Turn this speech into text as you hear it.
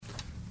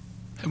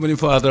Heavenly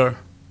Father,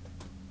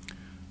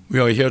 we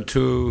are here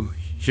to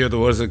hear the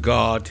words of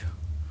God.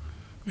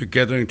 We're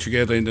gathering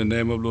together in the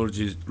name of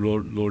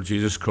Lord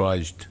Jesus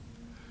Christ.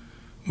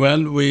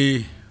 When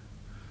we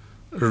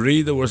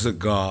read the words of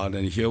God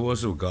and hear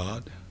words of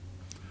God,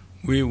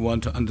 we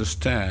want to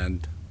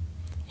understand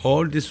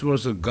all these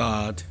words of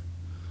God,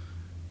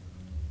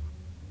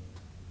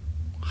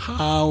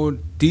 how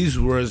these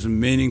words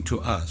meaning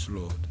to us,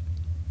 Lord.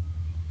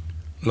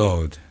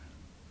 Lord,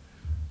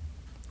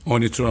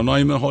 only through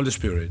anointment of Holy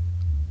Spirit,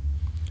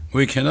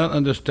 we cannot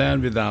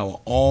understand with our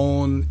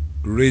own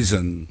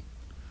reason,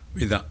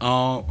 with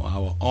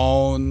our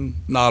own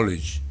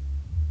knowledge.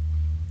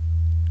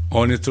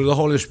 Only through the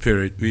Holy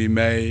Spirit we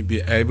may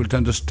be able to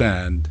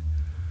understand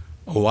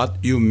what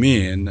you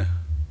mean,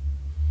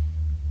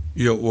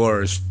 your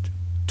words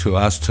to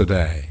us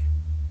today.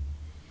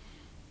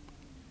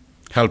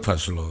 Help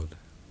us, Lord.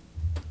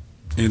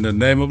 In the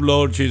name of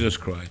Lord Jesus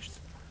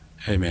Christ,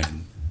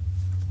 amen.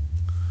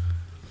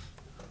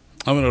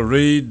 I'm going to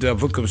read the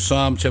book of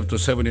Psalm chapter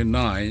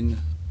 79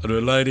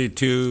 related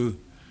to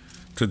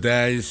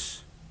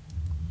today's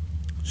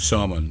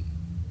sermon.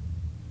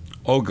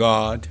 O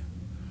God,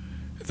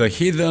 the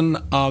heathen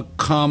are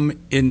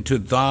come into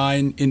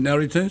thine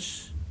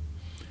inheritance.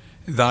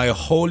 Thy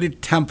holy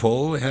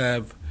temple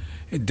have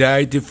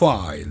they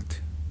defiled.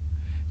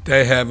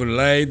 They have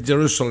laid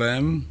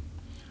Jerusalem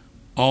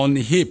on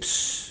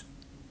heaps.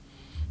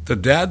 The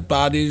dead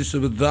bodies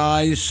of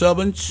thy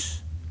servants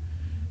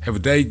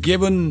have they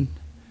given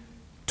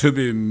to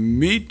be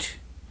meat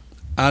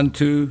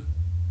unto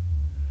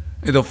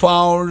the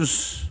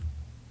fowls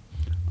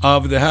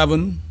of the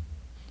heaven,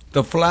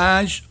 the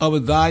flesh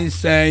of thy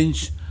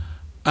saints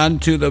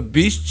unto the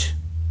beasts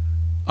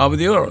of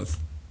the earth.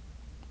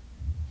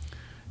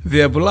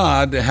 Their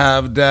blood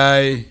have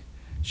they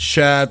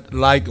shed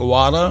like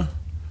water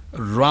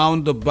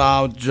round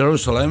about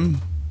Jerusalem,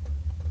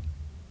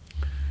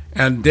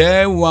 and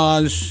there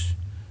was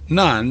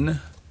none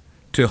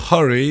to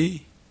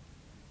bury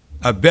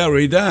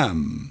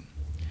them.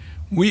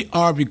 We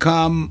are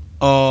become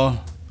a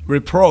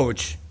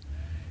reproach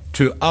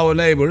to our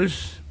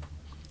neighbors,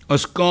 a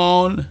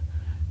scorn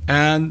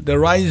and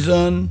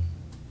derision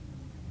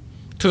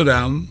to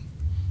them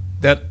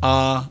that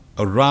are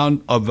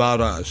around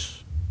about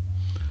us.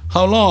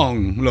 How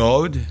long,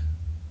 Lord,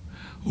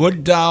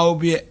 wilt thou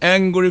be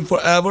angry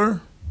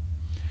forever?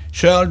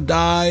 Shall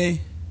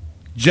thy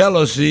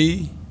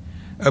jealousy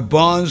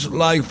burn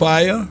like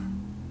fire?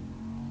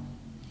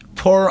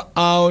 Pour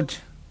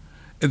out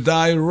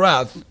thy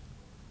wrath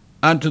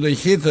unto the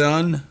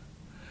heathen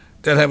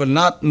that have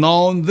not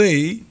known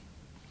thee,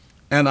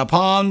 and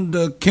upon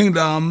the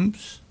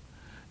kingdoms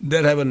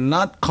that have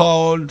not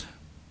called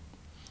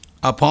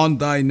upon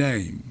thy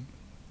name.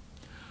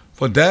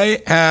 For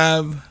they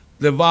have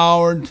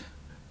devoured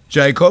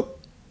Jacob,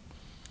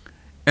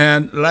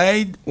 and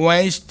laid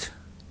waste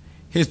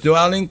his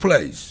dwelling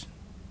place.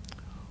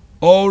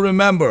 O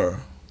remember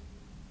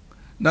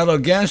not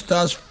against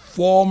us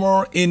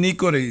former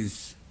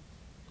iniquities.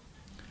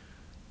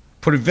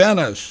 Prevent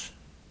us,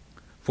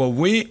 for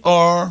we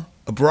are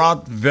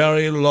brought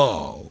very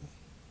low.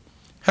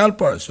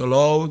 Help us, O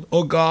Lord,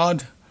 O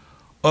God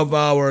of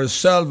our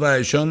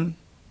salvation,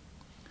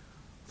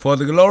 for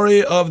the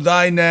glory of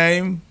thy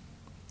name,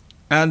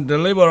 and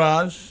deliver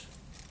us,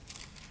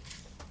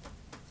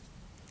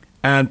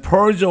 and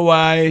purge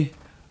away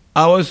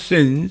our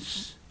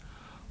sins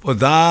for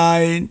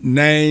thy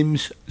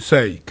name's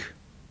sake.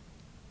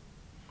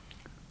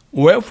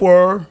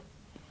 Wherefore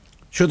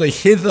should the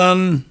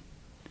heathen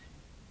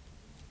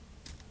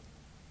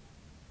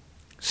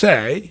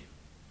say,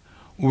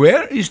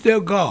 where is their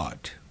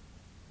God?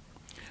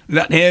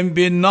 Let him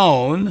be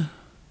known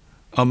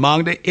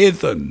among the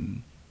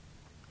heathen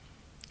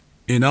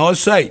in our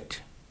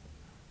sight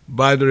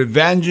by the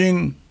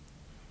revenging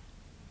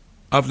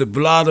of the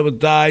blood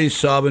of thy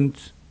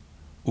servant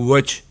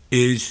which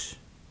is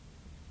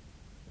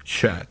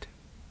shed.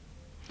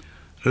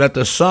 Let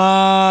the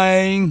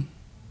sign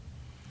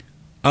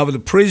of the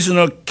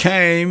prisoner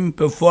came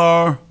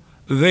before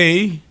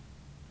thee,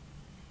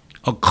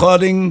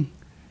 according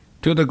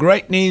to the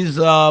greatness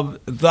of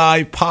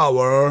thy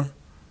power,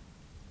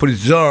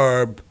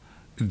 preserve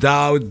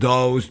thou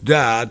those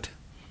that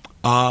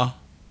are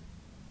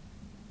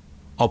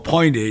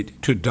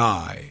appointed to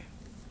die.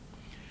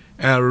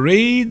 And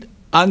read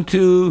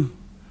unto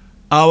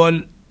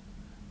our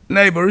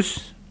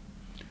neighbors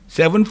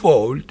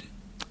sevenfold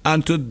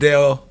unto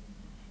their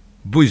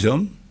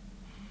bosom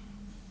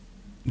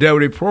their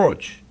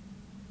reproach,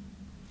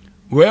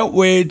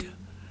 wherewith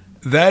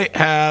they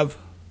have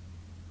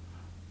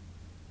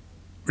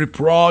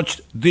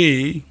reproached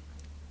thee,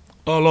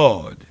 O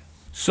Lord.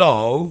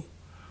 So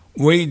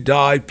we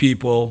thy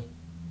people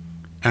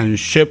and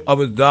sheep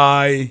of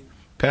thy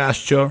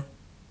pasture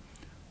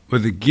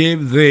will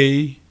give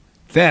thee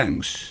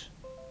thanks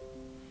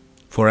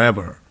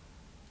forever.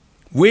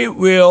 We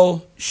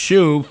will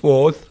shew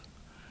forth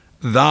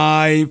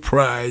thy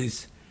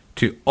praise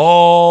to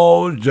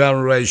all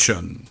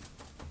generation.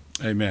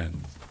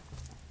 Amen.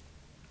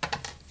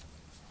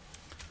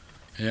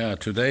 Yeah,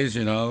 today's,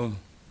 the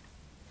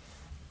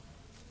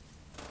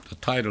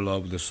title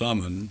of the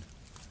sermon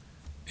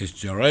is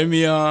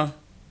Jeremiah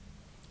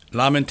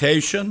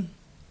Lamentation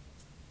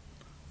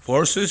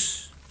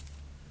versus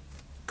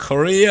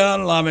Korea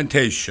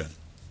Lamentation.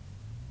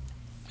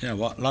 Yeah,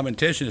 what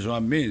lamentation is what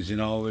it means,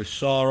 it's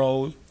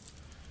sorrow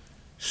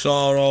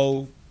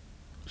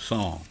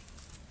song.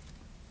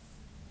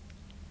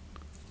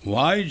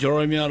 Why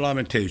Jeremiah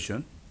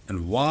Lamentation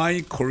and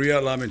why Korea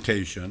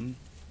Lamentation?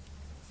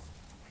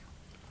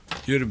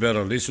 You'd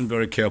better listen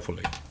very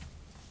carefully.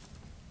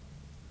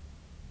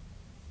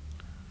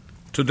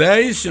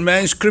 Today's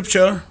main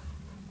scripture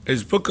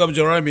is Book of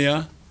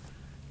Jeremiah,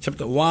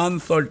 chapter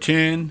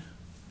 1:13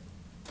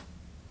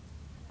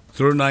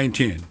 through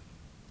 19.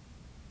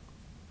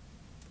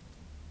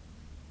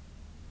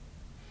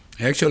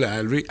 Actually,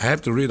 I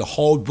have to read the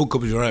whole book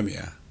of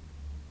Jeremiah.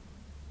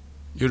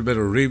 You'd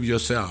better read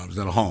yourselves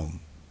at home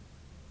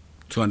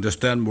to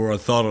understand more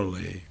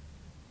thoroughly.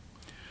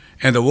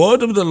 And the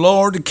word of the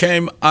Lord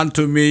came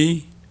unto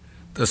me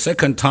the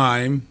second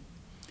time,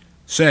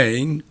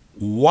 saying,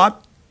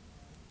 What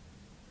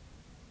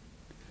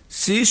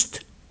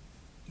seest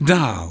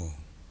thou?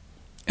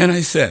 And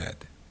I said,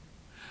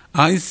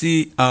 I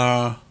see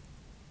a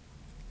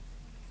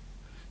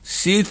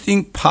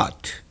seething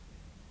pot,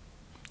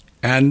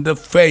 and the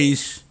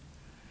face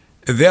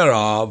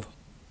thereof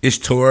is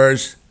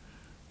towards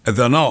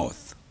the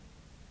north.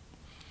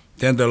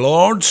 Then the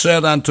Lord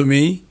said unto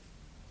me,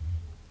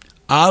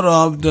 Out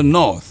of the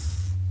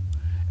north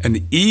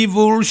an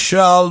evil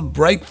shall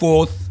break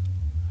forth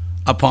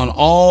upon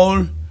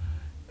all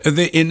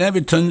the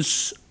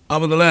inhabitants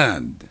of the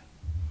land.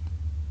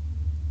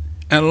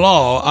 And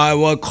lo, I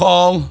will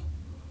call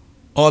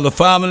all the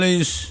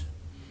families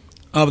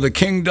of the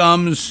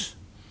kingdoms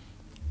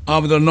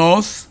of the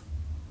north,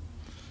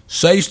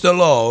 says the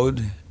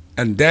Lord,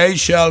 and they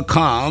shall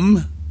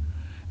come,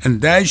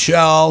 and they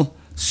shall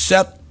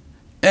set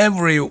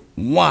every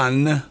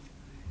one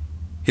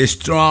his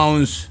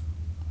thrones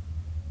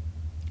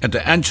at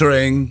the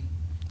entering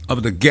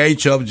of the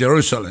gates of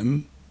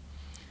Jerusalem,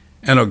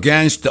 and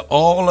against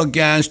all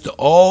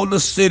the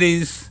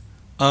cities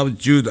of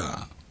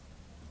Judah.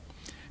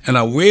 And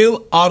I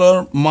will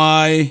utter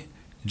my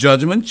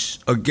judgments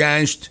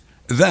against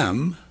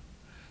them,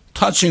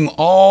 touching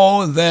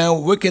all their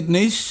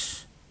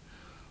wickedness,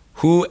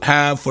 who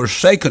have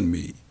forsaken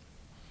me,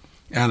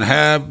 and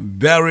have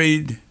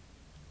buried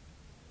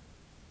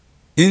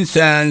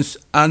incense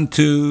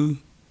unto,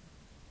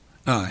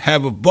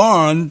 have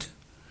burned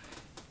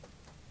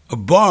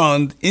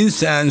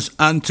incense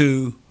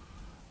unto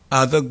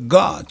other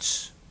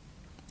gods,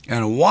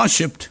 and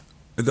worshipped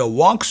the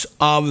works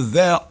of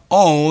their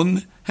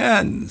own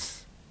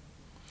hands.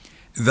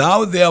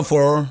 Thou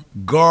therefore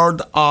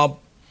gird up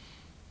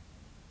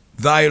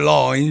thy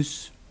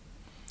loins,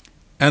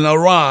 and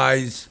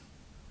arise,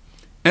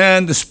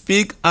 and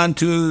speak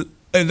unto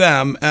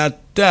them at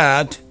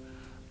that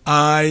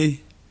I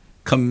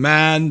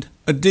command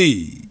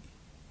thee.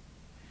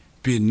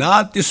 Be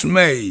not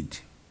dismayed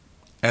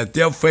at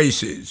their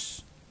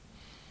faces,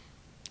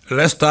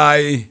 lest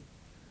I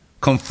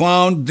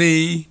confound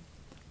thee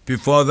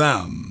before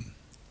them.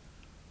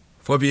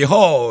 For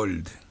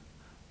behold,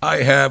 I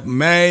have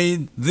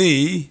made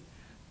thee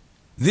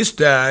this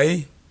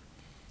day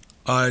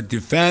a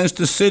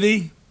defenced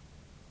city,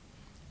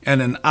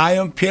 and an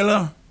iron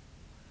pillar,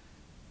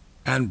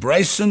 and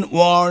brazen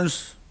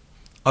walls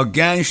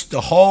against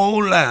the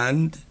whole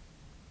land,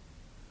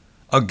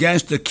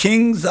 against the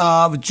kings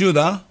of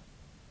Judah,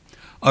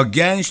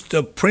 against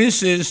the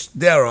princes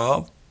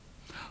thereof,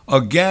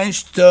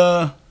 against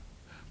the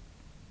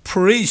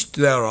priests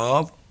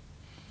thereof,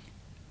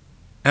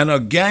 and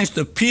against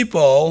the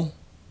people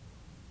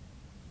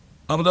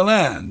of the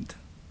land.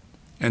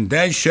 And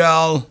they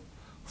shall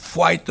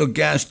fight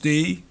against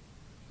thee,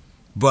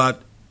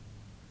 but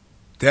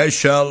they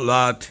shall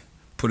not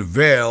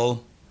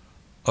prevail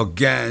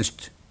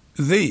against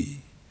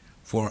thee.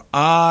 For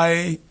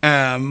I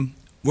am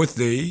with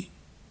thee,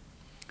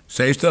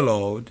 says the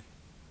Lord,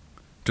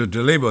 to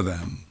deliver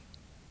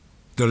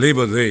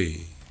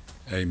thee.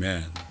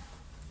 Amen.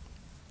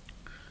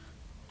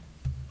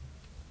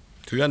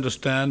 Do you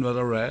understand what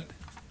I read?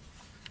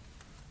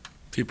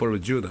 People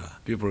of Judah,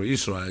 people of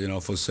Israel,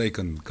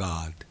 forsaken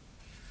God.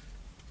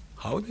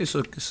 How they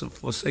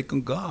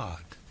forsaken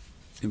God?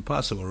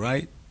 Impossible,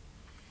 right?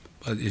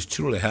 But it's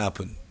truly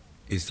happened.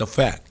 It's a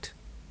fact.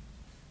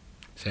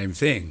 Same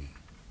thing.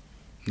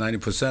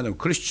 90% of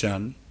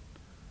Christians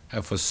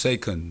have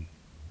forsaken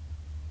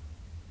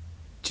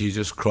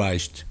Jesus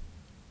Christ.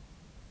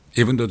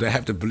 Even though they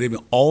have to believe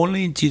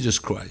only in Jesus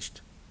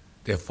Christ,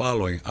 they're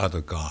following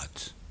other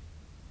gods.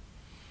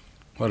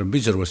 What a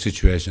miserable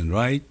situation,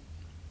 right?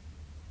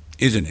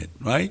 Isn't it,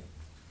 right?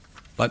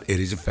 But it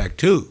is a fact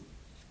too.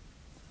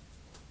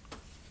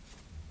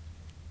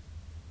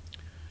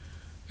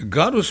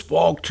 God who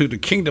spoke to the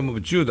kingdom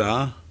of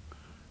Judah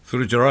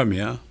through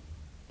Jeremiah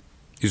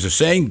is the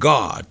same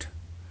God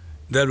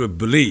that we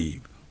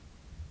believe.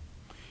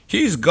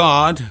 He is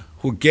God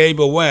who gave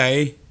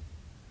away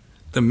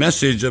the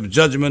message of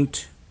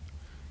judgment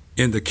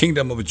in the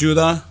kingdom of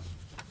Judah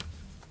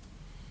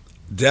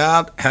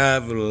that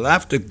have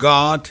left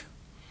God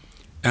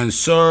and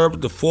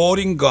served the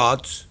foreign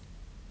gods,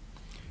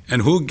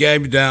 and who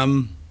gave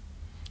them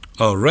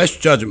a rash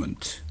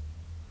judgment,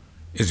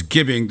 is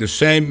giving the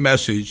same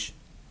message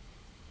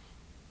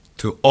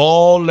to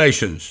all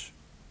nations,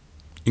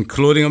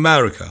 including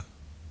America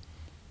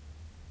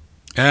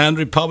and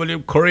Republic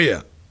of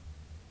Korea,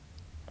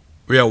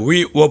 where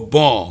we were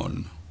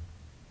born.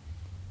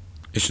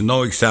 It's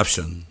no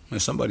exception.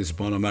 Somebody's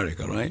born in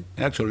America, right?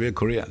 Actually, we're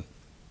Korean.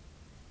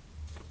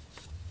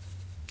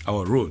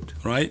 Our root,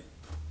 right?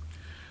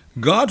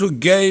 God, who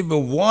gave a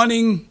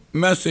warning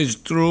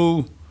message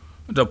through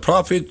the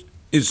prophet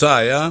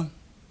Isaiah,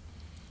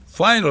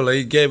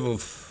 finally gave a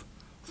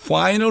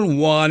final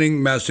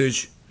warning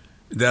message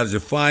that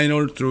is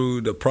final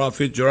through the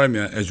prophet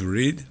Jeremiah, as we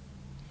read.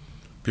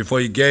 Before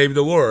he gave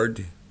the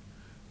word,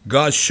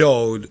 God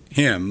showed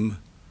him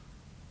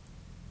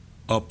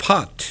a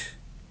pot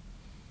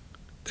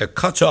that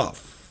cuts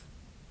off.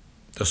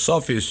 The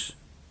surface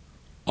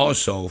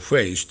also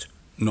faced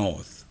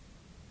north.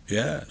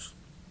 Yes,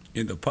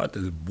 in the pot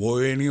there's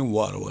boiling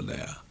water over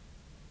there.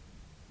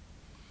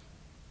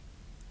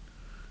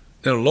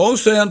 The Lord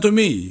said unto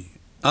me,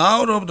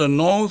 out of the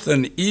north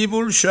an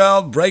evil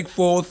shall break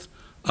forth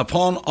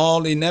upon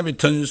all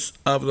inhabitants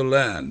of the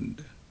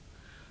land.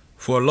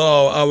 For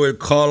lo, I will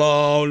call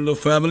all the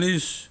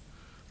families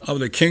of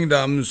the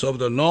kingdoms of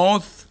the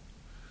north,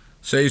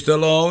 says the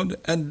Lord,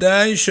 and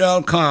they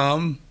shall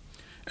come,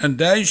 and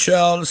they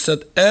shall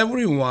set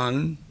every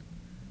one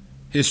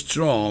his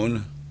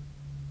throne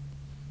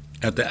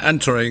at the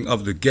entering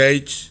of the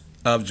gates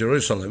of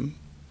Jerusalem,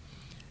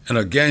 and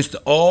against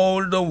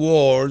all the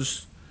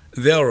walls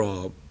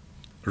thereof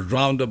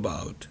round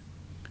about,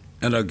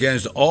 and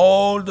against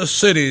all the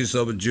cities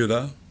of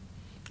Judah,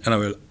 and I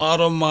will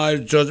utter my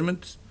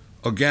judgment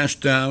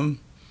against them,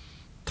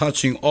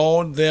 touching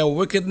all their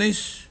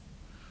wickedness,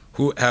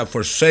 who have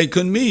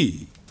forsaken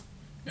me,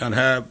 and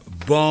have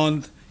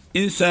burned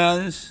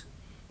incense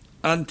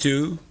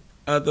unto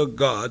other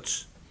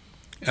gods,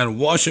 and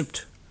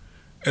worshipped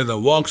in the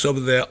works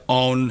of their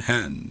own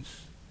hands.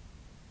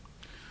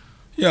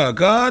 Yeah,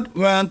 God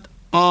went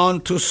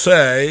on to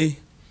say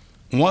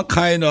what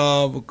kind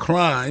of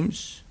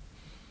crimes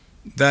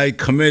they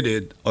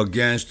committed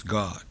against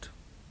God.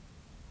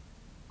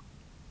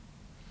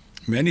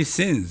 Many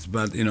sins,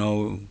 but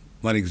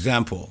one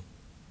example.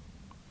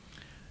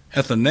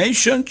 Hath the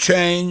nation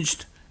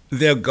changed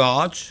their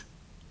gods,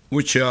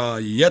 which are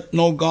yet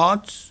no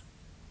gods?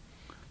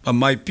 But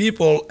my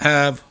people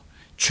have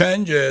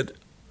changed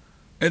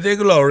their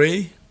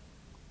glory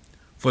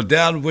for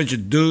that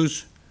which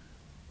does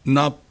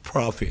not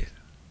profit.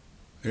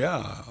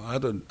 Yeah,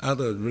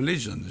 other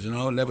religions,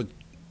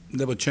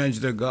 never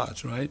changed their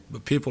gods, right?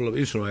 But people of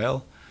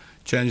Israel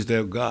changed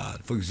their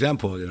God. For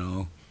example,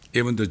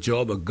 even the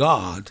Job of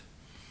God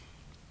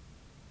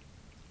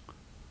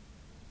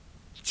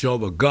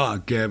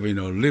gave,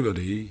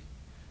 liberty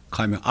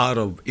coming out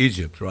of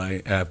Egypt,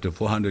 right? After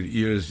 400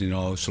 years,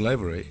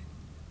 slavery.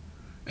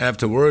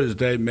 Afterwards,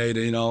 they made,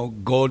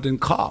 golden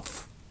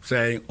calf,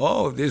 saying,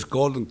 oh, this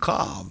golden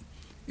calf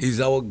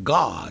is our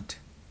God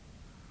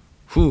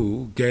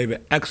who gave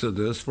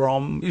Exodus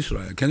from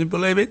Israel. Can you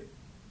believe it?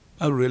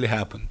 That really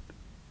happened.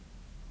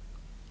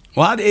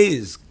 What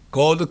is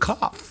golden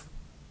calf?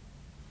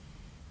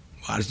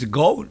 What is the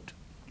gold?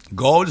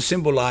 Gold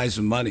symbolizes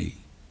money.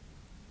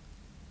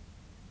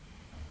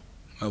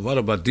 What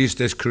about these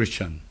days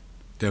Christian?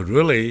 They're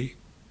really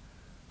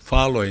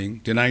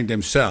denying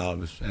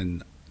themselves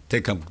and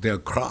take up their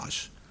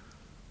cross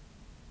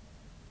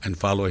and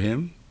follow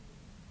him.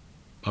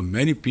 But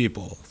many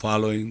people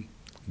following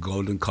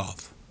golden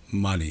calf,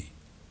 money.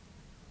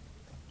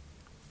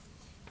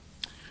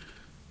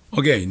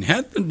 Again,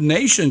 hath the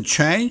nation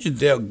changed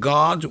their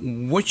gods,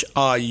 which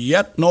are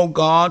yet no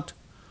God?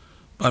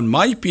 But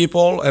my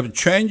people have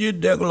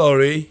changed their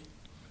glory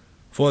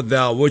for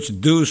that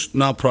which does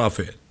not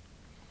profit.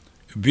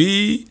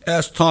 Be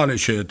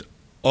astonished,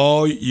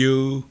 all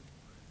you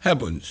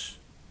heavens,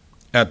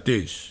 at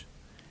this,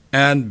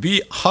 and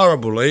be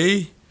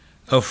horribly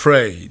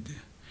afraid.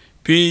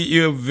 Be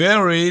you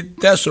very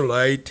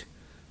desolate,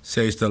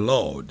 says the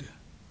Lord.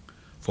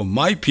 For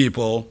my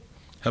people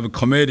have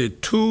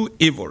committed two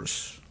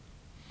evils.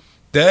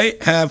 They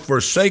have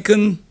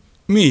forsaken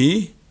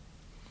me,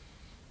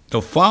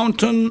 the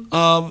fountain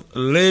of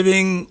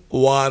living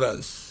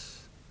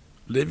waters.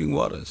 Living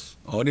waters,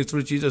 only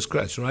through Jesus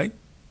Christ, right?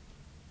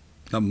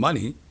 Not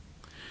money.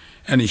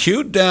 And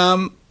hewed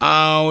them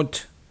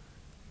out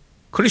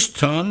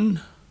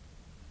Christian,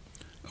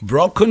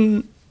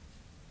 broken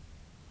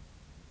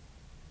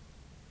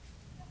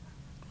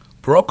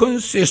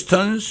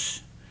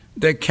cisterns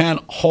that can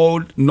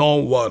hold no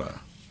water.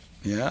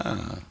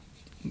 Yeah,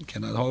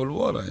 cannot hold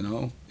water,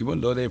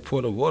 even though they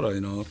pour the water,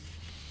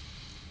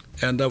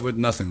 end up with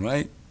nothing,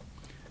 right?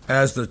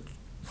 As the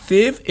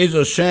thief is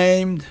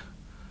ashamed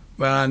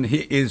when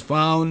he is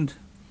found,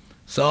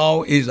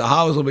 so is the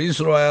house of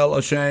Israel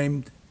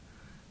ashamed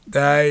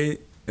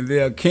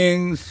their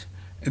kings,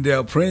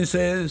 their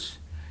princes,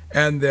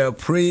 and their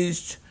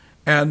priests,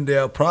 and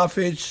their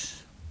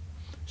prophets,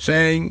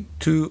 saying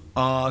to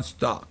our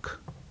stock,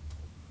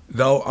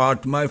 Thou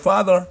art my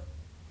father,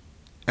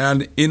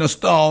 and in a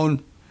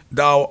stone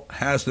thou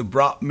hast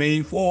brought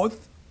me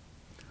forth.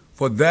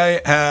 For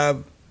they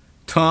have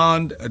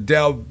turned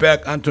their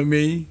back unto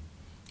me,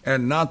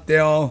 and not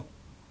their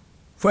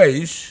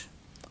face,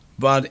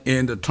 but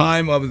in the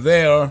time of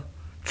their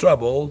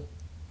trouble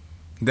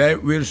they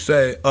will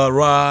say,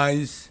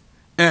 Arise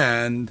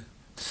and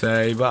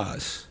save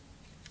us.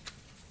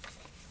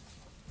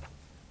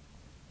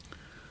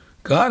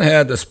 God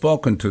had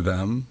spoken to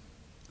them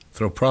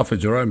through prophet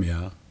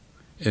Jeremiah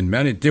in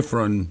many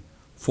different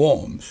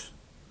forms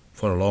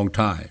for a long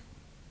time.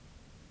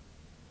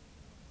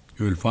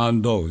 You will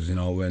find those,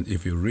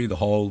 if you read the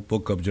whole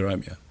book of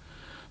Jeremiah.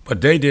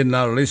 But they did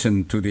not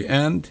listen to the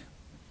end,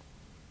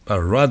 but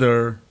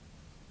rather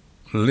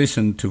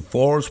listened to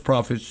false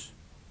prophets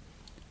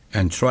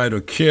and try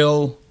to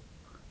kill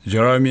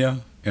Jeremiah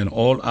and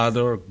all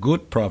other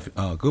good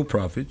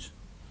prophets.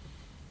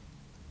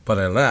 But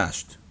at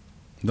last,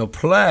 the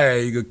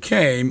plague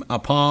came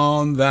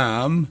upon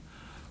them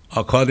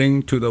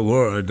according to the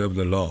word of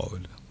the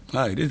Lord.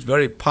 It is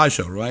very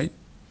partial, right?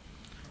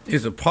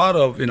 It's a part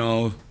of,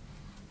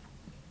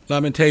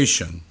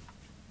 lamentation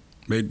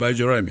made by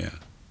Jeremiah.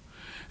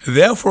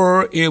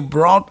 Therefore, it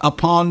brought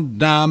upon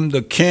them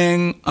the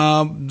king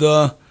of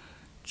the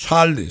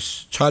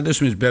Chaldees.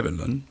 Chaldees means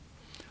Babylon,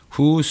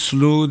 who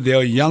slew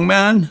their young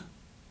men.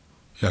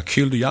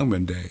 Killed the young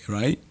men there,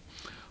 right?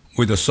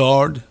 With a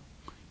sword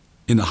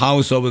in the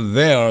house of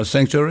their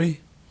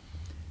sanctuary,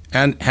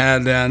 and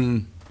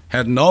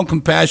had no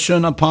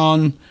compassion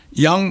upon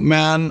young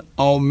man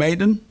or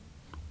maiden,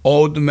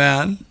 old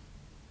man,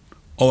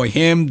 or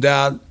him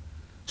that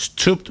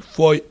stooped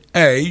for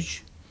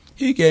age.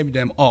 He gave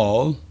them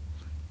all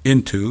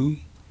into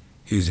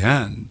his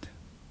hand.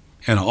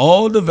 And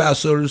all the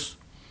vessels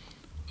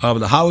of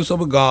the house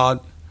of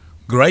God,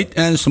 great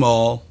and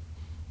small,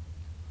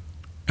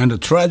 and the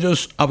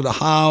treasures of the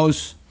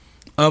house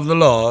of the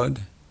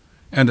Lord,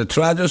 and the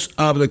treasures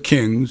of the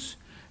kings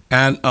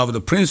and of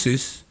the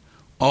princes,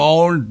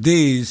 all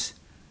these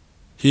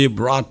he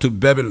brought to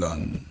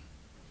Babylon.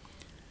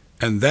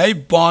 And they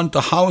burnt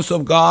the house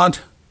of God,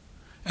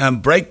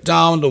 and brake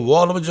down the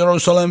wall of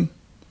Jerusalem,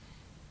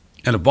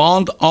 and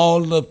burned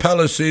all the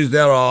palaces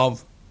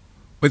thereof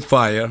with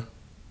fire,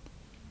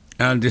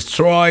 and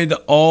destroyed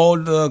all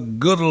the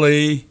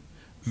goodly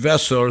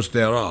vessels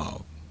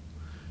thereof.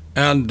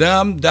 And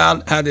them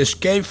that had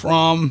escaped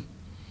from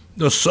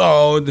the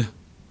sword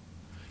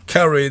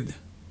carried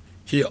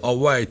he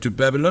away to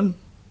Babylon,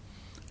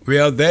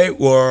 where they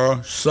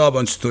were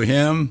servants to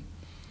him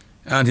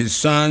and his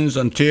sons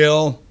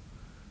until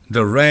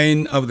the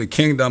reign of the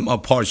kingdom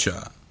of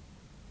Persia,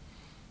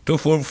 to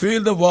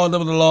fulfill the word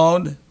of the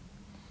Lord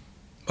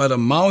by the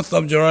mouth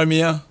of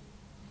Jeremiah,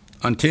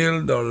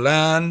 until the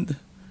land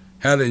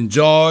had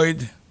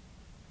enjoyed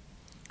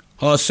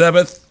her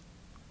Sabbath.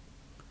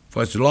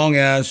 For as long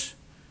as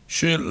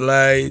she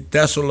lay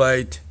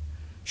desolate,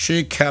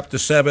 she kept the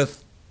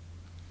Sabbath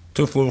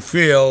to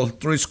fulfill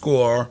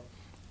 70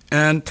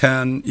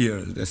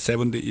 years. That's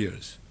 70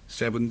 years.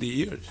 70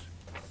 years.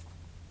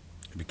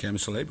 It became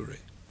slavery.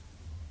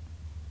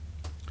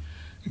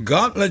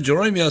 God let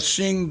Jeremiah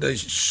sing the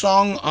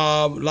song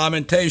of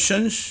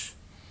lamentations,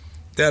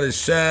 that is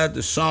said,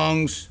 the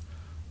songs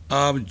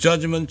of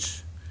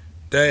judgments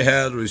they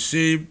had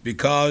received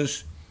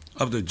because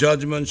of the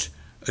judgments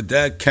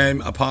that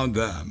came upon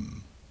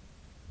them.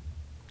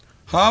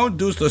 How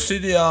does the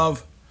city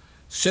of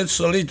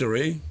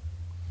Solitary,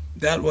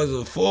 that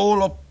was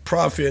full of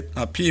prophet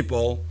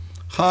people,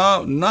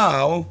 how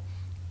now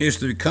is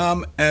to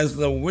become as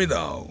the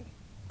widow?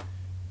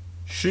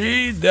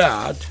 She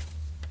that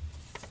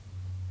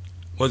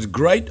was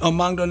great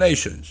among the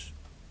nations,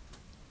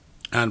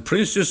 and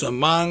princess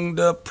among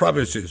the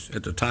provinces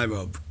at the time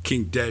of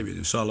King David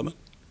and Solomon,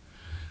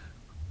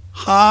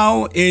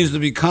 how is to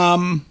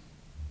become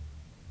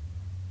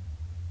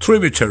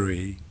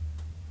tributary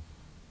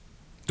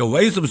the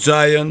ways of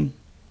Zion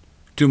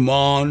to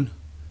mourn,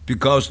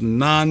 because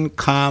none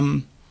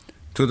come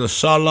to the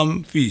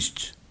solemn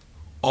feast.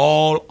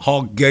 All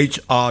her gates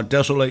are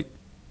desolate.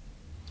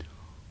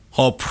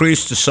 Her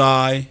priests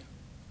sigh.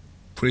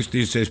 Priests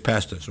these days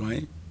pastors,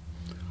 right?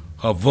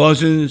 Her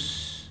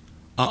virgins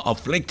are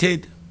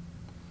afflicted,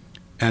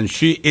 and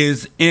she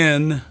is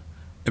in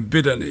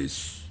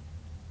bitterness.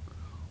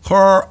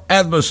 Her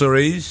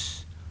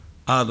adversaries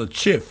are the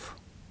chief.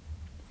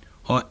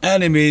 Her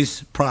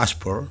enemies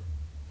prosper,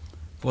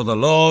 for the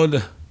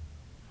Lord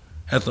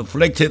hath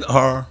afflicted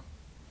her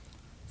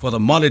for the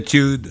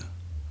multitude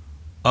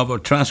of her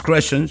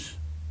transgressions.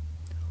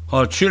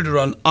 Her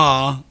children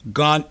are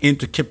gone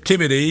into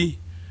captivity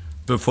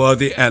before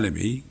the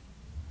enemy,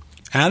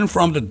 and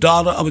from the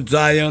daughter of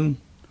Zion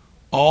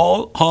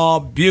all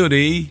her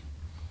beauty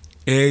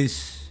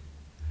is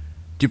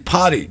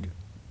departed.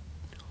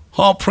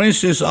 Her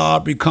princes are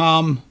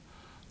become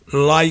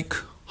like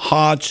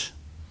hearts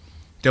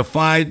They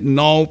find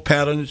no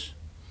patterns,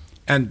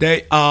 and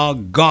they are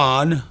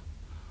gone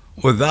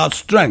without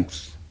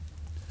strength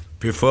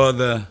before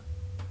the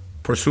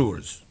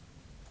pursuers.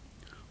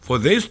 For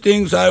these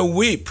things I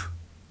weep,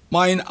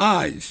 mine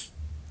eye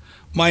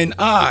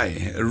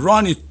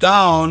runneth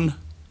down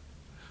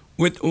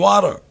with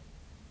water,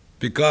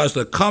 because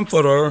the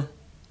Comforter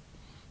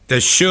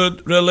that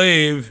should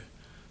relieve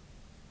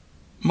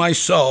my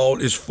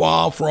soul is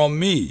far from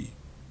me.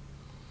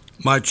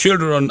 My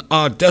children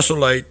are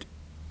desolate,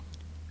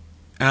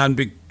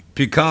 and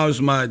because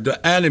the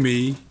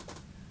enemy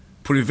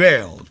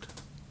prevailed.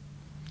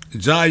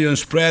 Zion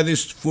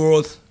spreadeth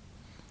forth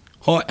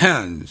her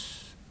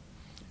hands,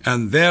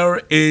 and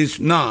there is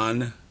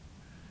none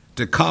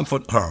to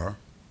comfort her.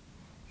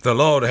 The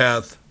Lord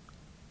hath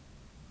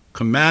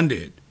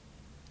commanded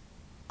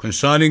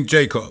concerning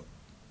Jacob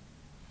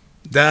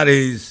that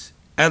his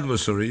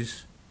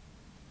adversaries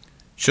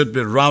should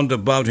be round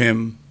about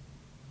him.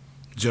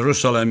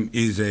 Jerusalem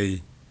is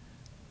a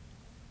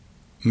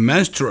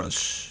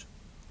menstruous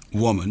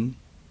woman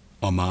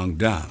among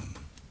them.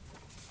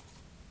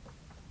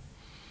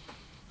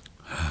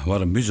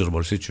 What a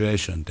miserable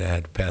situation they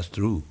had passed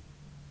through.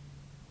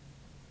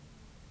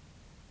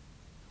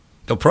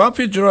 The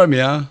prophet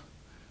Jeremiah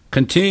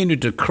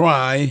continued to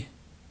cry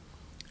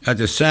as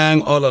he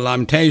sang all the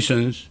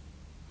lamentations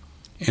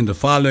in the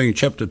following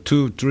chapter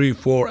 2, 3,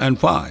 4, and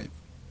 5.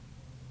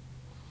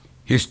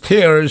 His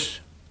tears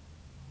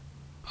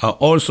are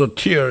also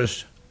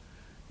tears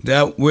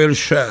that will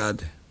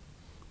shed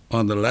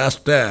on the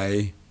last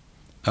day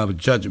of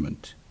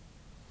judgment,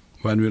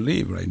 when we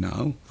live right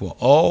now, for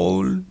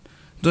all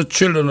the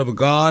children of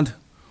God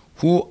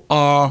who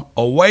are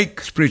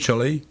awake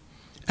spiritually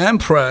and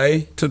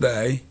pray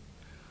today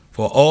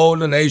for all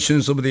the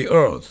nations of the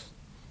earth,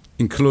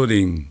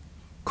 including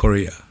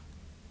Korea.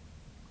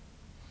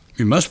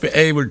 We must be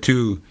able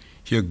to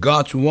hear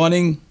God's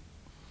warning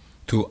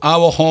to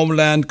our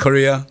homeland,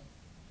 Korea,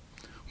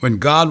 when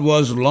God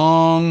was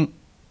long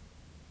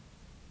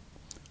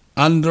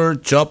under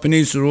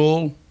Japanese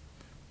rule.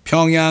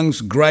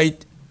 Pyongyang's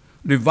great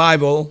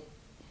revival,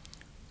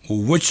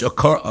 which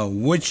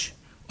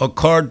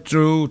occurred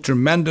through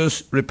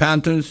tremendous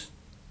repentance,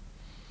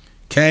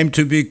 came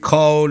to be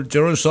called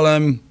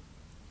Jerusalem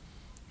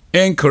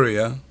in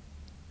Korea,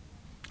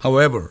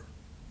 however,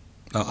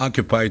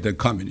 occupied the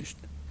communist.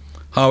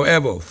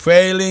 However,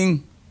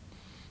 failing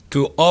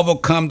to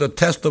overcome the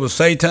test of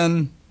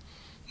Satan,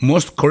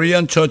 most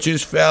Korean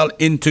churches fell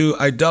into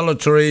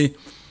idolatry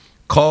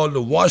called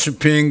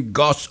worshiping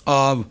gods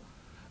of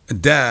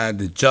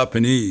dead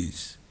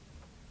Japanese.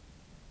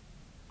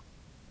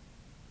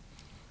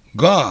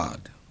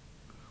 God,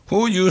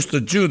 who used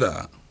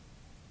Judah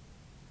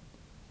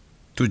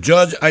to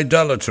judge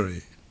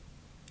idolatry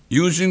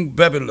using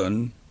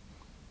Babylon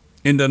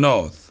in the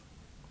north,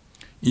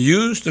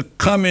 used the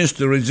communist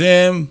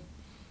regime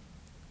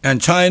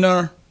and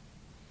China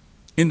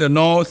in the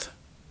north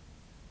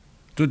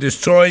to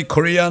destroy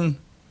Korean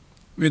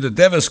with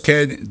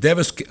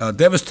a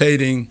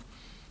devastating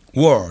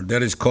war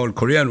that is called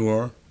Korean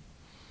War.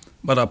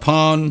 But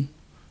upon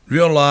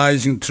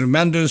realizing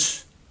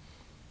tremendous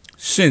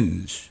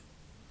sins,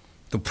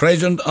 the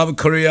president of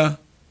Korea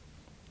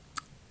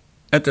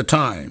at the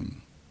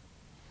time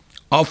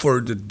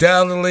offered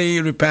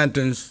daily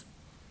repentance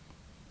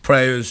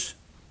prayers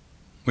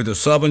with the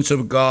servants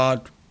of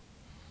God,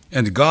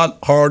 and God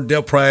heard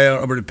their prayer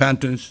of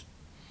repentance,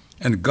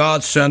 and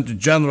God sent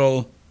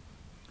General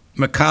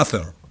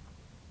MacArthur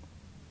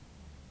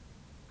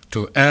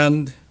to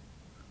end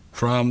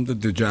from the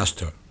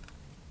disaster.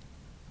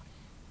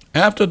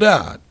 After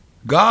that,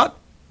 God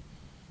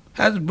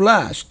has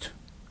blessed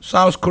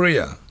South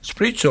Korea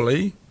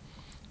spiritually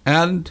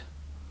and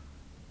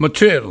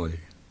materially,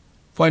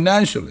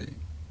 financially.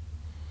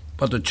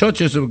 But the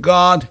churches of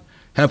God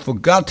have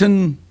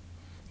forgotten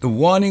the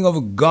warning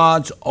of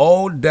God's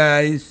old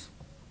days,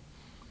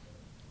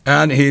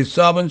 and his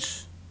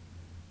servants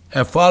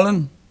have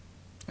fallen,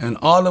 and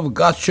all of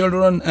God's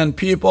children and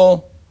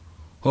people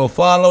who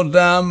followed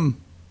them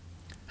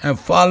have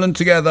fallen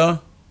together.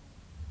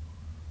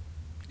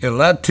 It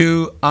led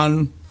to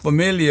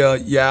unfamiliar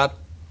yet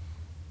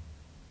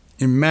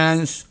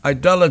immense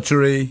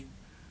idolatry,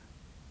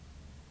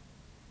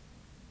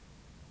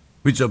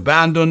 which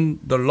abandoned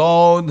the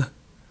Lord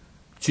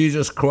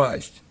Jesus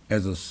Christ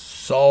as a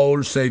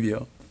sole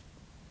Savior.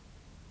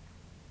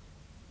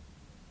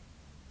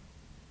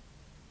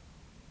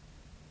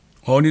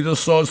 Only the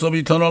source of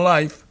eternal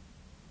life,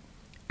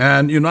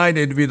 and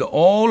united with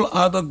all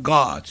other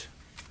gods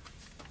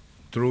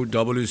through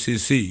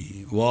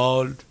WCC,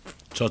 World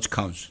Church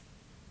Council,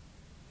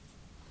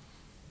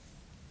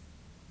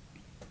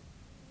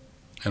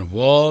 and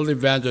World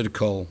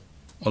Evangelical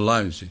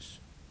Alliances.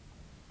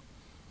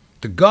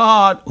 The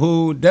God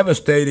who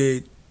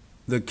devastated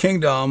the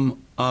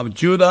kingdom of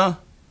Judah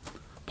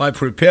by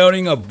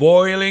preparing a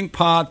boiling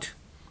pot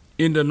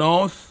in the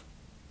north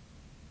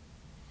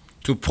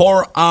to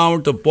pour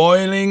out the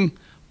boiling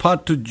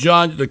pot to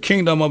judge the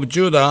kingdom of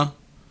Judah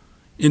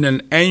in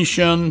an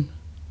ancient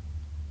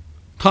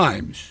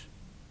times,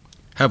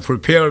 have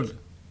prepared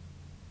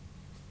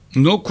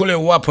nuclear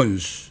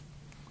weapons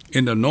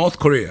in the North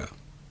Korea.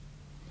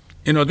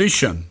 In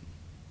addition,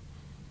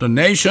 the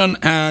nation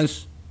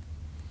has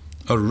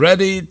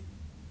already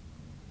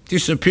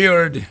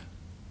disappeared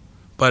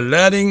by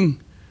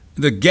letting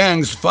the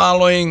gangs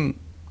following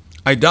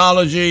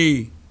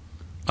ideology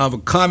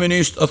of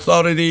communist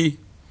authority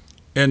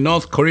in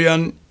North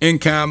Korean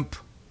encamp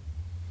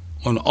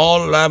on all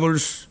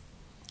levels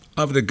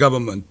of the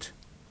government,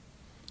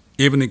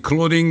 even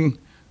including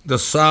the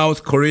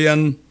South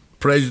Korean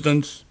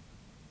presidents.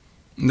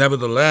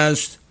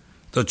 Nevertheless,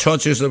 the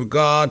churches of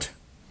God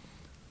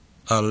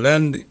are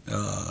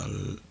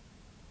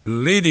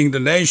leading the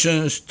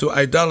nations to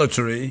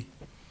idolatry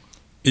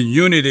in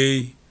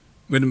unity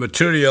with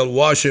material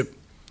worship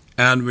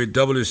and with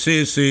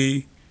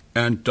WCC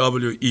and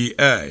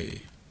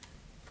WEA.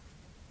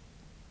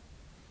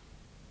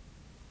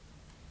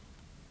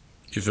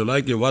 If you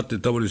like what the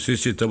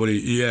WCC,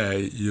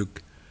 WEA,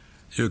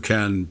 you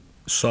can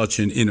search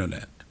in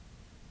internet.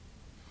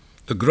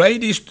 The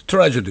greatest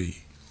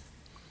tragedy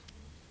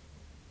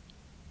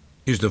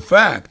is the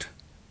fact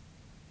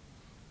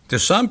that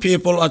some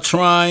people are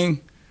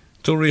trying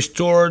to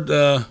restore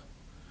the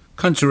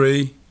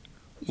country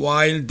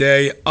while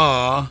they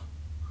are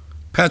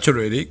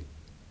patriotic,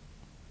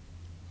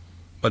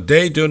 but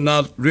they do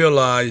not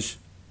realize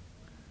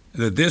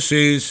that this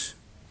is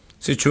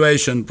a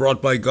situation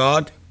brought by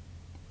God.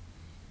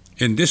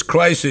 In this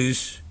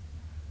crisis,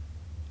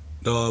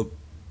 the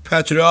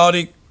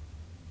patriotic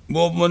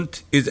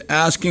movement is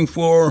asking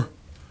for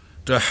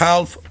the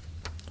help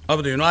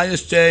of the United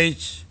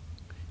States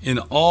in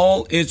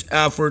all its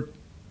effort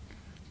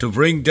to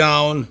bring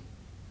down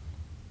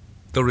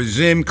the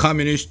regime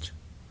communist,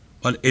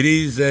 but it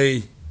is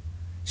a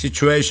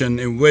situation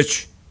in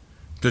which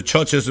the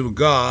churches of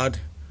God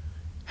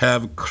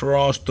have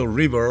crossed the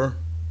river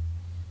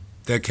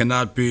that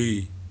cannot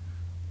be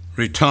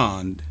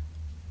returned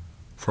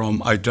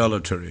from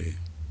idolatry.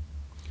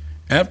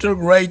 After a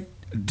great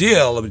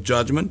deal of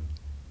judgment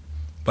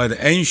by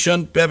the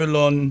ancient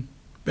Babylonian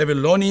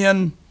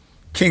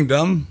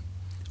kingdom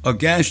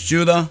against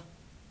Judah,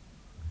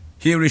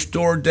 he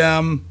restored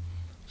them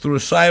through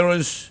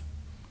Cyrus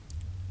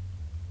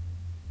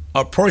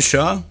of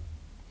Persia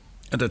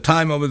at the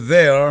time of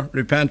their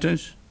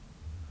repentance.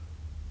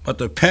 But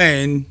the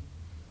pain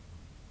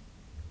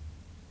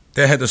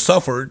they had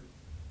suffered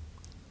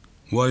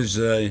was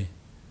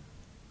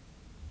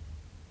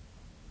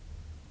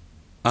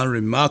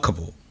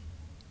unremarkable,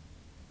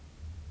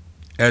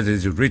 as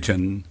is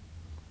written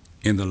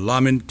in the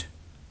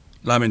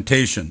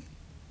Lamentation,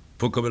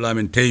 Book of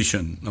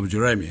Lamentation of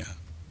Jeremiah.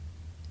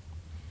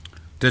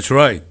 That's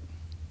right.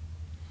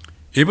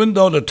 Even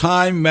though the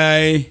time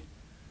may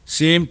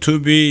seem to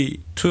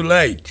be too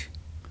late,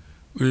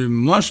 we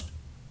must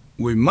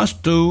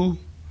do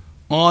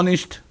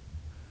honest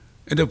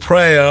in the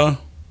prayer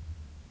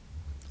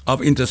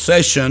of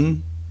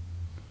intercession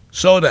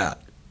so that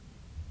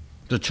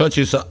the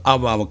churches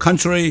of our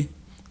country,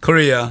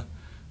 Korea,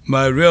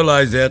 may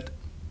realize that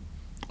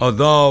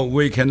although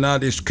we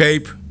cannot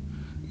escape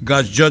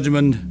God's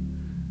judgment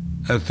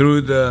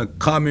through the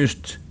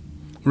communist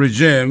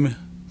regime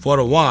for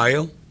a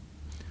while,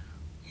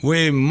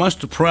 we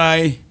must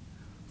pray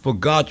for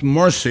God's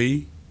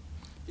mercy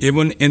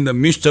even in the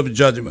midst of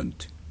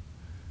judgment.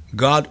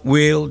 God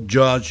will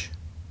judge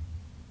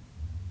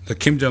the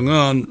Kim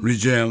Jong-un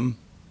regime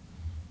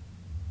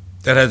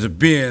that has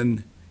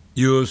been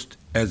used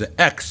as an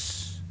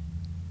X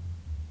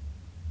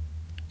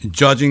in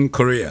judging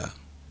Korea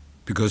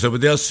because of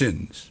their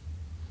sins,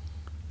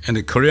 and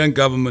the Korean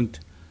government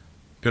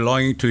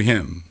belonging to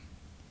him.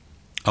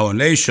 Our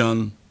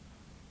nation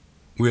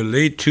will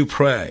need to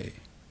pray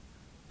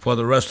for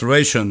the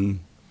restoration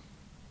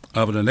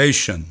of the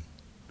nation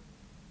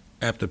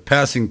after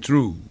passing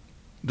through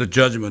the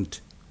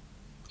judgment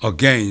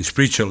again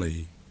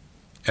spiritually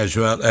as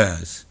well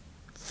as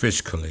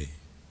physically.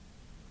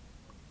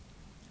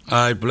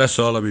 I bless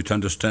all of you to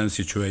understand the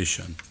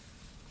situation.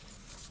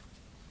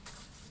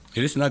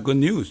 It is not good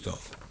news, though.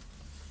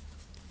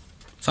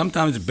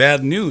 Sometimes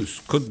bad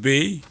news could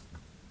be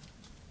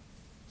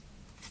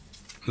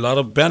a lot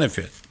of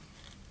benefit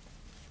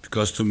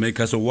because to make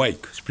us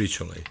awake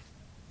spiritually.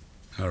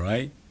 All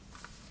right?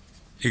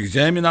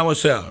 Examine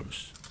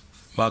ourselves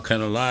what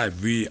kind of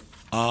life we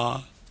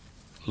are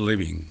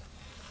living.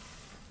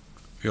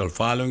 We are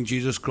following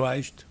Jesus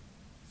Christ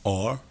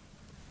or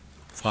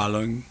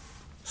following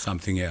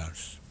something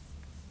else.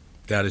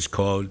 That is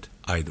called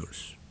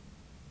idols.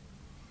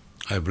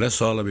 I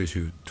bless all of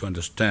you to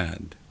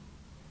understand.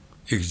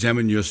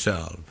 Examine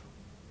yourself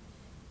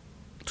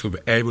to be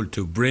able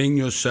to bring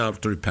yourself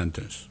to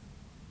repentance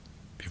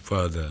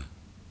before the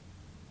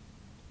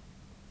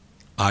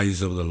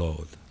eyes of the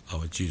Lord,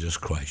 our Jesus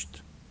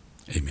Christ.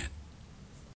 Amen.